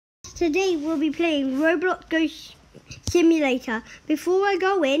Today we'll be playing Roblox Ghost Simulator. Before I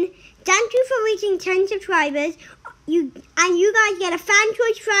go in, thank you for reaching 10 subscribers. You guys get a Fan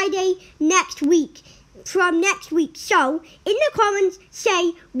Choice Friday next week. So, in the comments,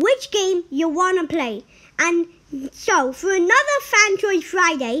 say which game you want to play. And so, for another Fan Choice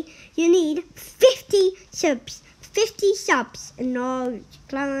Friday, you need 50 subs. 50 subs. No,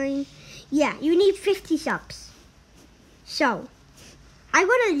 decline. Yeah, you need 50 subs. So, I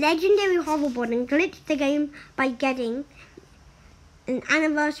got a legendary hoverboard and glitched the game by getting an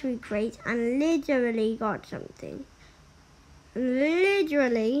anniversary crate and literally got something.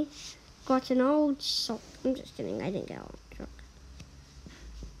 Literally got an old sock. I'm just kidding, I didn't get an old sock.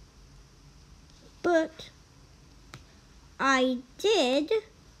 But I did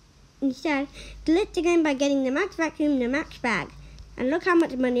instead glitch the game by getting the max vacuum, the max bag. And look how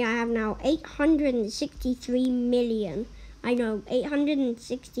much money I have now, 863 million. I know,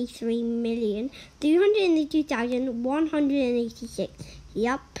 863,382,186.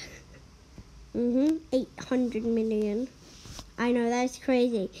 Yup. 800 million. I know, that's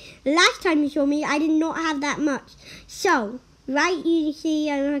crazy. Last time you saw me, I did not have that much. So, right, you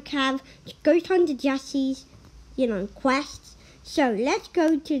see I have Ghost Hunter Jesse's, quests. So, let's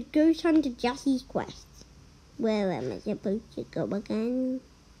go to Ghost Hunter Jesse's quests. Where am I supposed to go again?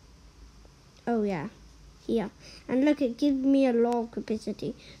 Oh, yeah. Here. And look, it gives me a log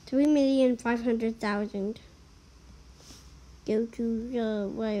capacity. 3,500,000. Go to the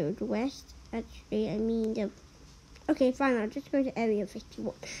Wild West. Actually, I mean the... Okay, fine. I'll just go to Area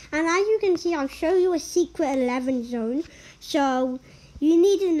 51. And as you can see, I'll show you a secret 11 zone. So, you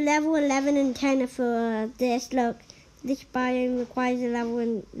need a level 11 antenna for this. Look, this biome requires a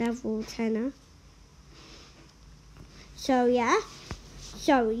level 10. So, yeah.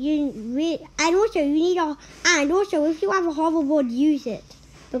 So and also if you have a hoverboard, use it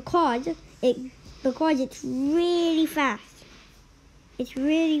because it's really fast. It's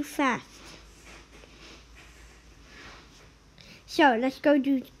really fast. So let's go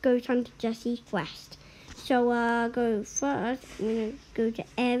do Ghost Hunter Jesse's quest. So go first. I'm gonna go to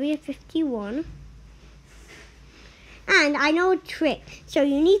Area 51. And I know a trick. So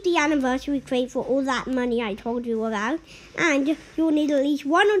you need the anniversary crate for all that money I told you about. And you'll need at least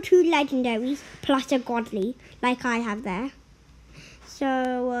 1 or 2 legendaries plus a godly, like I have there. So,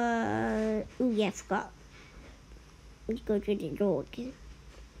 oh yeah, I forgot. Let's go to the door again.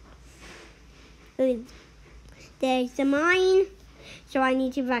 There's the mine. So I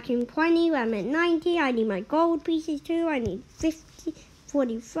need to vacuum 20. I'm at 90. I need my gold pieces too. I need 50,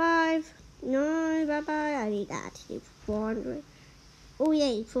 45. No, bye-bye. I need that. 400. Oh,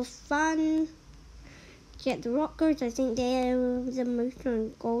 yeah, for fun. Get the rockers. I think they're the most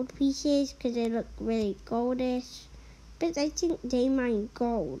on gold pieces because they look really goldish. But I think they mine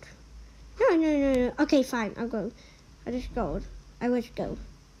gold. No. Okay, fine. I'll go. I just gold. I wish gold.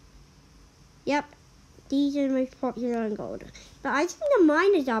 Yep. These are the most popular on gold. But I think the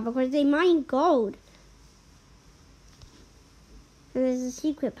miners are because they mine gold. And there's a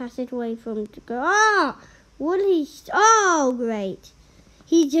secret passageway for him to go. Oh, great.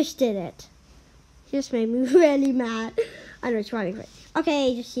 He just did it. He just made me really mad. I know it's really great.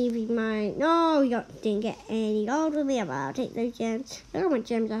 Okay, just see if he might. No, we didn't get any gold with me, but I'll take those gems. Look how much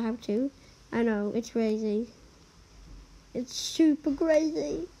gems I have too. I know, it's crazy. It's super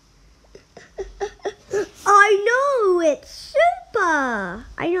crazy. I know, it's super.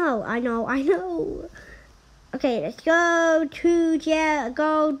 I know. Okay, let's go to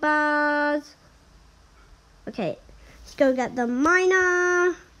gold bars. Okay, let's go get the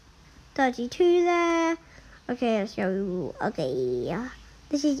miner. 32 there. Okay, let's go. Okay,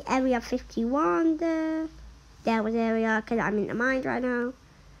 this is Area 51 there. There was area, because I'm in the mines right now.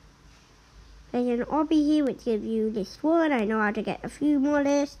 There's an obby here which gives you list 1. I know how to get a few more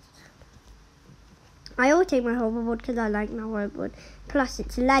lists. I always take my hoverboard because I like my hoverboard. Plus,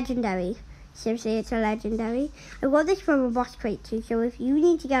 it's legendary. Seriously, it's a legendary. I got this from a boss crate too, so if you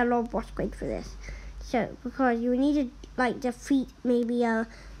need to get a lot of boss crate for this. So, because you need to, defeat maybe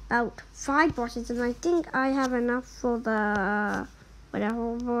about 5 bosses, and I think I have enough for the,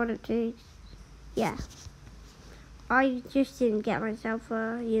 whatever board it takes. Yeah. I just didn't get myself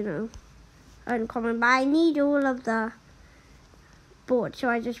uncommon, but I need all of the boards, so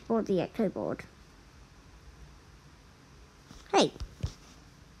I just bought the Ecto board. Hey.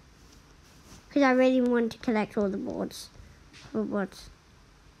 Because I really want to collect all the boards.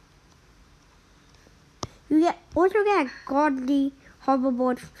 You also get a godly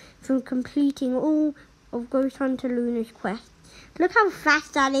hoverboard from completing all of Ghost Hunter Luna's quests. Look how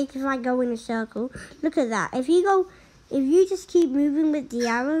fast that is if I go in a circle. Look at that. If you just keep moving with the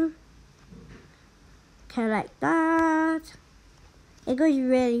arrow, collect that. It goes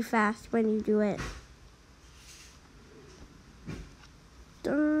really fast when you do it.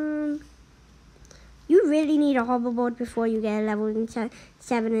 Done. You really need a hoverboard before you get a level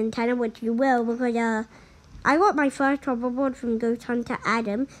 7 antenna, which you will, because I got my first hoverboard from Ghost Hunter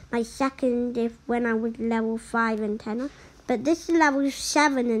Adam, my second when I was level 5 antenna, but this is level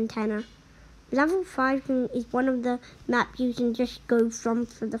 7 antenna. Level 5 is one of the maps you can just go from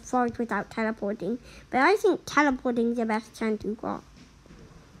to the forest without teleporting, but I think teleporting is the best chance you got.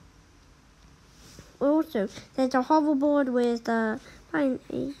 Also, there's a hoverboard with the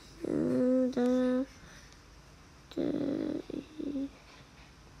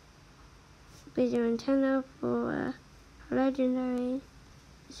bigger antenna for legendary.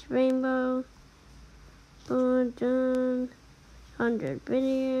 It's rainbow. Board done. 100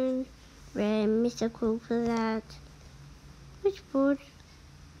 billion. Rare mystical for that. Which board?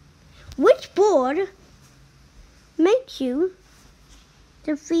 Which board makes you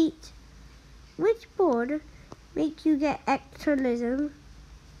defeat? Which board makes you get ectoplasm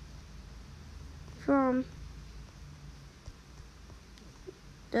from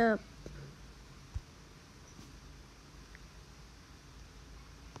the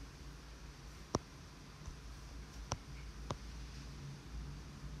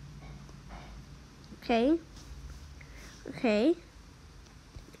Okay,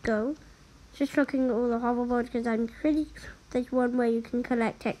 go. Just looking at all the hoverboards because I'm pretty sure there's one where you can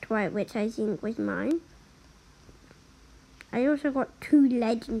collect Ectwite, which I think was mine. I also got 2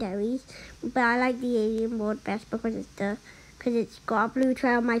 legendaries, but I like the alien board best because it's got a blue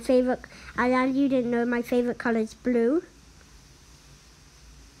trail. My favorite, as you didn't know, my favorite color is blue.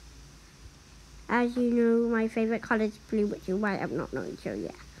 As you know, my favorite color is blue, which you might have not known, so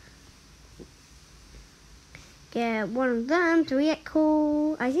yeah. Get one of them to get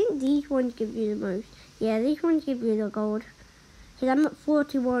cool. I think these ones give you the most. Yeah, these ones give you the gold. Because I'm at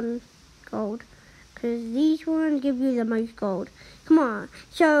 41 gold. Because these ones give you the most gold. Come on.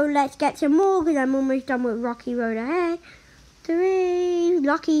 So let's get some more because I'm almost done with Rocky Road ahead. 3.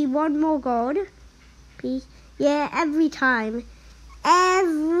 Lucky, 1 more gold. Please. Yeah, every time.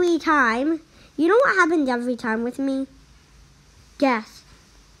 Every time. You know what happens every time with me? Guess.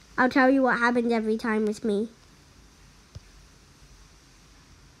 I'll tell you what happens every time with me.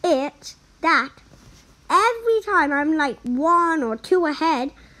 It's that every time I'm like 1 or 2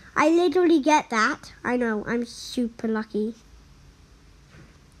 ahead, I literally get that. I know, I'm super lucky.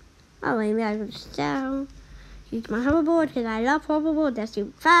 Oh, maybe I will still use my hoverboard because I love hoverboard. They're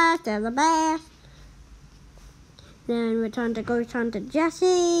super fast, they're the best. Then return to Ghost Hunter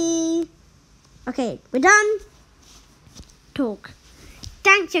Jesse. Okay, we're done. Talk.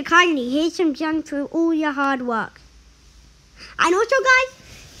 Thanks so kindly. Here's some junk for all your hard work. And also, guys,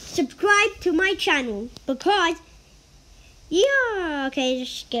 subscribe to my channel because, yeah, okay,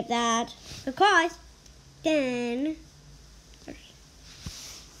 just skip that. Because then,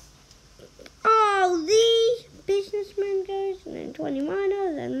 oh, these businessmen goes, and then 20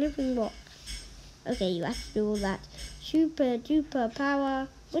 miners and living rock. Okay, you have to do all that. Super duper power.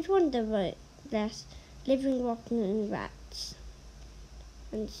 Which one's the best? Living rock and rats.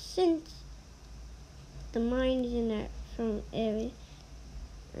 And since the mine is in that from area,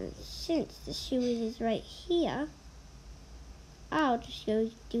 and since the sewers is right here, I'll just go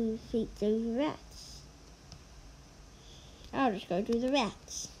defeat those rats. I'll just go do the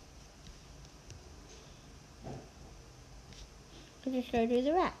rats. I'll just go do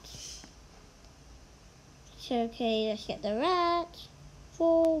the rats. So, okay, let's get the rats.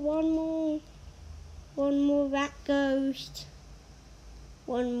 4, 1 more. 1 more rat ghost.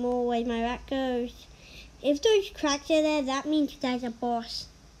 1 more, where's my rat ghost? If those cracks are there, that means there's a boss.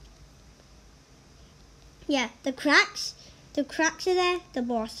 Yeah, the cracks are there, the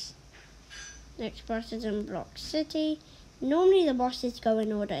boss. Next boss is in Block City. Normally the bosses go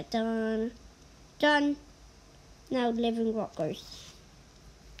in order. Done. Done. Now Living Rock Ghost.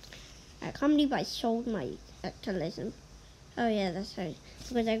 I can't believe I sold my ectoplasm. Oh yeah, that's right.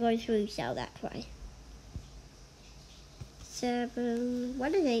 Because I go through sell that way. 7.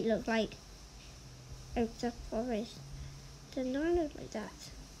 What does 8 look like? Oh, the forest. Does 9 look like that?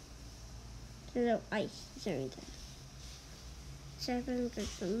 There's a little ice zone there. 7 goes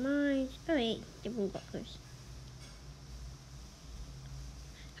for mines. Oh, 8 different blockers.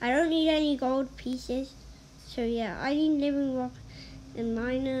 I don't need any gold pieces. So yeah, I need living rock and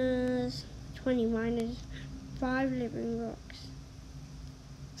miners. 20 miners. 5 living rocks.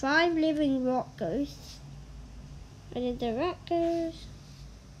 5 living rock ghosts. I did the rat ghost.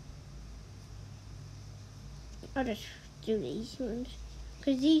 I'll just do these ones.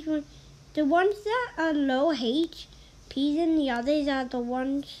 Because these ones, The ones that are low HPs and the others are the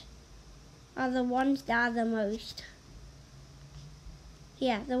ones that are the most.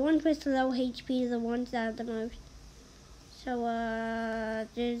 Yeah, the ones with low HP are the ones that are the most. So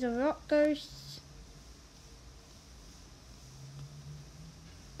there's a rock ghost,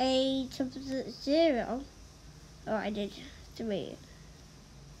 a zero. Oh, I did three.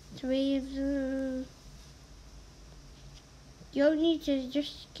 Three of them. You don't need to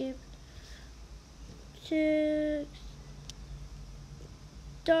just skip 6.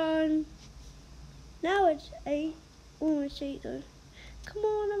 Done. Now it's 8. Almost 8 though. Come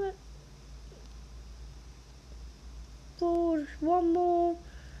on, I'm at 4. One more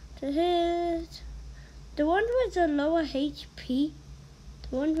to hit. The ones with the lower HP,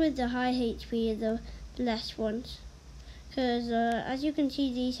 the ones with the high HP are the less ones. Because as you can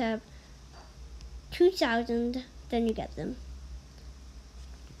see, these have 2,000, then you get them.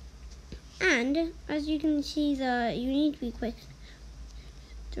 And as you can see, you need to be quick.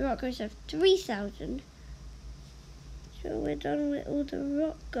 The rock ghosts have 3,000. So we're done with all the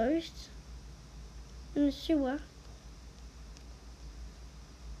rock ghosts in the sewer.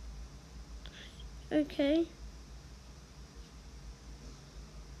 Okay.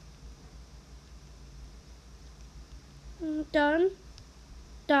 Done.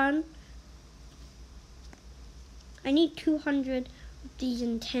 Done. I need 200 of these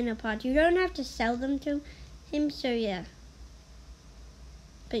antenna parts. You don't have to sell them to him, so yeah.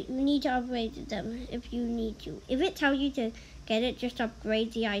 But you need to upgrade them if you need to. If it tells you to get it, just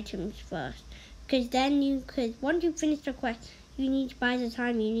upgrade the items first. Because then once you finish the quest, you need to, by the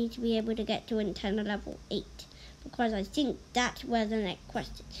time, you need to be able to get to antenna level 8. Because I think that's where the next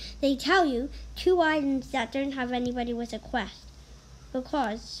quest is. They tell you 2 islands that don't have anybody with a quest.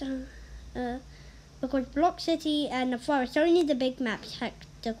 Because Block City and the forest, only the big maps have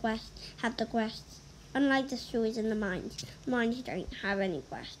the quests. Unlike the sewers and the mines. Mines don't have any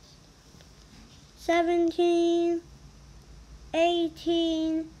quests. 17,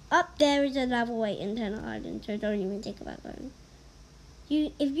 18. Up there is a level 8 antenna island, so don't even think about going.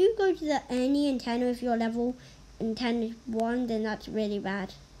 If you go to any antenna if your level antenna is 1, then that's really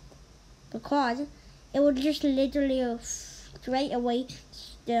bad. Because it will just literally straight away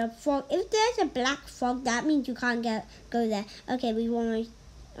the fog. If there's a black fog, that means you can't go there. Okay,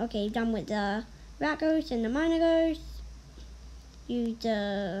 done with the rat ghost and the miner ghost. Use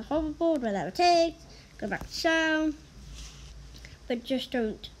the hoverboard, whatever it takes. Go back to cell. But just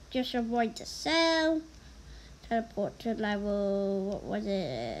avoid the cell. Teleport to level, what was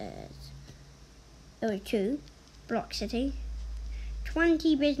it? It was 2. Block City.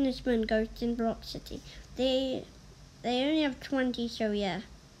 20 businessmen ghosts in Block City. They only have 20, so yeah.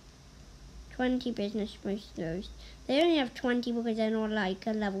 20 businessmen ghosts. They only have 20 because they're not like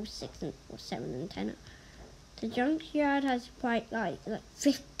a level 6 or 7 antenna. The junkyard has quite like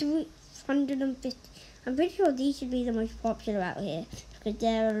 150. I'm pretty sure these should be the most popular out here because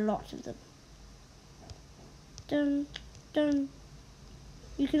there are lots of them. Dun, dun.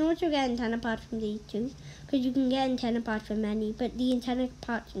 You can also get antenna parts from these too, because you can get antenna parts from any, but the antenna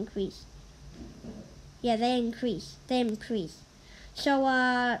parts increase. Yeah, they increase. So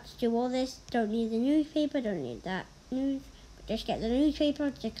let's do all this. Don't need the newspaper, don't need that news. Just get the newspaper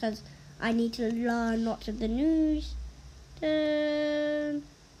just because I need to learn lots of the news. 10,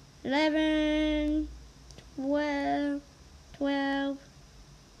 11, 12.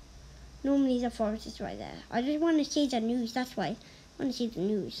 Normally the forest is right there. I just want to see the news, that's why. I want to see the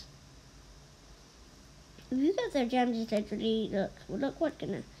news. If you get the gems, it's literally, look what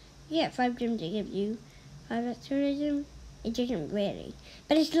you get 5 gems, it gives you 5 extremism. It doesn't really.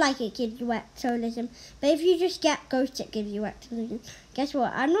 But it's like it gives you extremism. But if you just get ghosts, it gives you extremism. Guess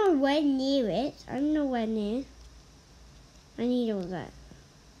what? I'm nowhere near it. I'm nowhere near. I need all that.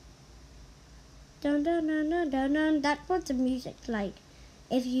 Dun dun dun dun dun dun. That's what the music's like.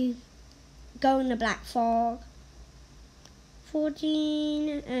 If you go in the black fog.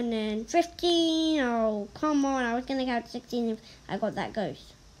 14 and then 15. Oh, come on. I was going to count 16 if I got that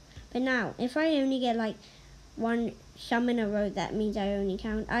ghost. But now, if I only get like 1 some in a row, that means I only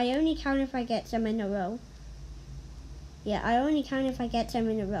count if I get some in a row. Yeah, I only count if I get some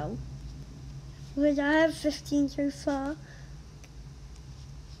in a row. Because I have 15 so far.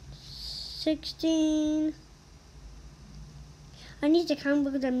 16. I need to count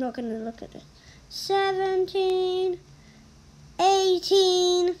because I'm not going to look at it. 17.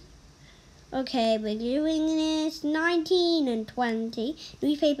 18. Okay, we're doing this. 19 and 20.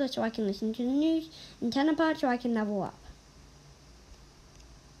 Newspaper so I can listen to the news. Antenna part so I can level up.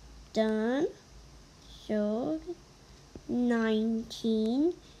 Done. So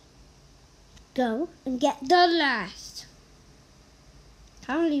 19. go and get the last.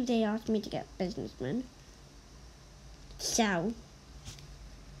 Can't believe they asked me to get businessman. Sell.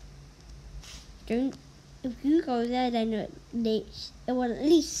 Don't. If you go there, then it will at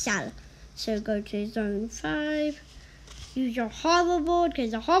least sell. So go to zone 5. Use your hoverboard,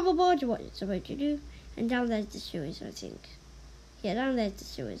 because the hoverboard is what it's supposed to do. And down there's the sewers, I think. Yeah, down there's the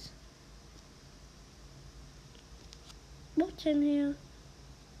sewers. What's in here?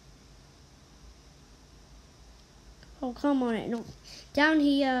 Oh, come on, it not. Down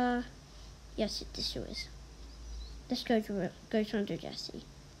here. Yes, it's the sewers. Let's go to Jesse.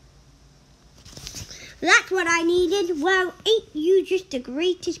 That's what I needed. Well, ain't you just the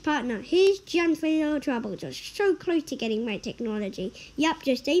greatest partner? Here's gems for your trouble. Just so close to getting my technology. Yep,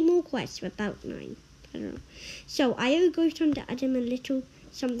 just 8 more quests, about 9. I don't know. So, I owe Ghost Hunter Adam a little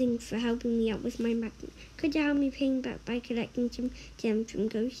something for helping me out with my magnet. Could you help me paying back by collecting some gems from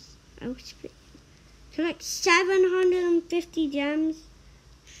Ghost? I'll split. Collect 750 gems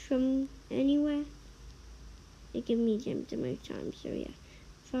from anywhere. They give me gems the most time, so yeah.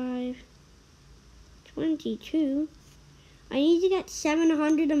 5, 22. I need to get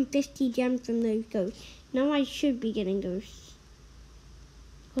 750 gems from those ghosts. Now I should be getting ghosts.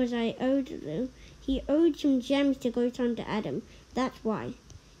 Because I owed them. He owed some gems to Ghost Hunter Adam. That's why.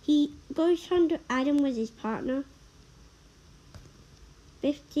 Ghost Hunter Adam was his partner.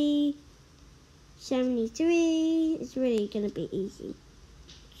 50, 73. It's really going to be easy.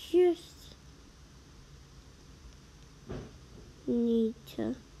 Just need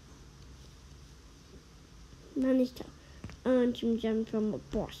to manage to earn some gems from a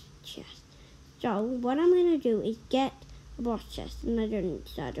boss chest. So what I'm going to do is get a boss chest. And I don't need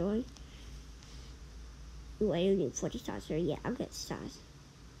stars, do I? Ooh, I only need 40 stars, so yeah, I'll get stars.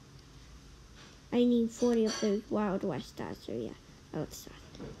 I need 40 of those Wild West stars, so yeah, I'll get stars.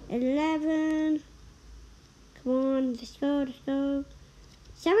 11. Come on, let's go, let's go.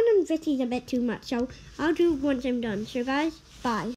 750 is a bit too much, so I'll do it once I'm done. So guys, bye.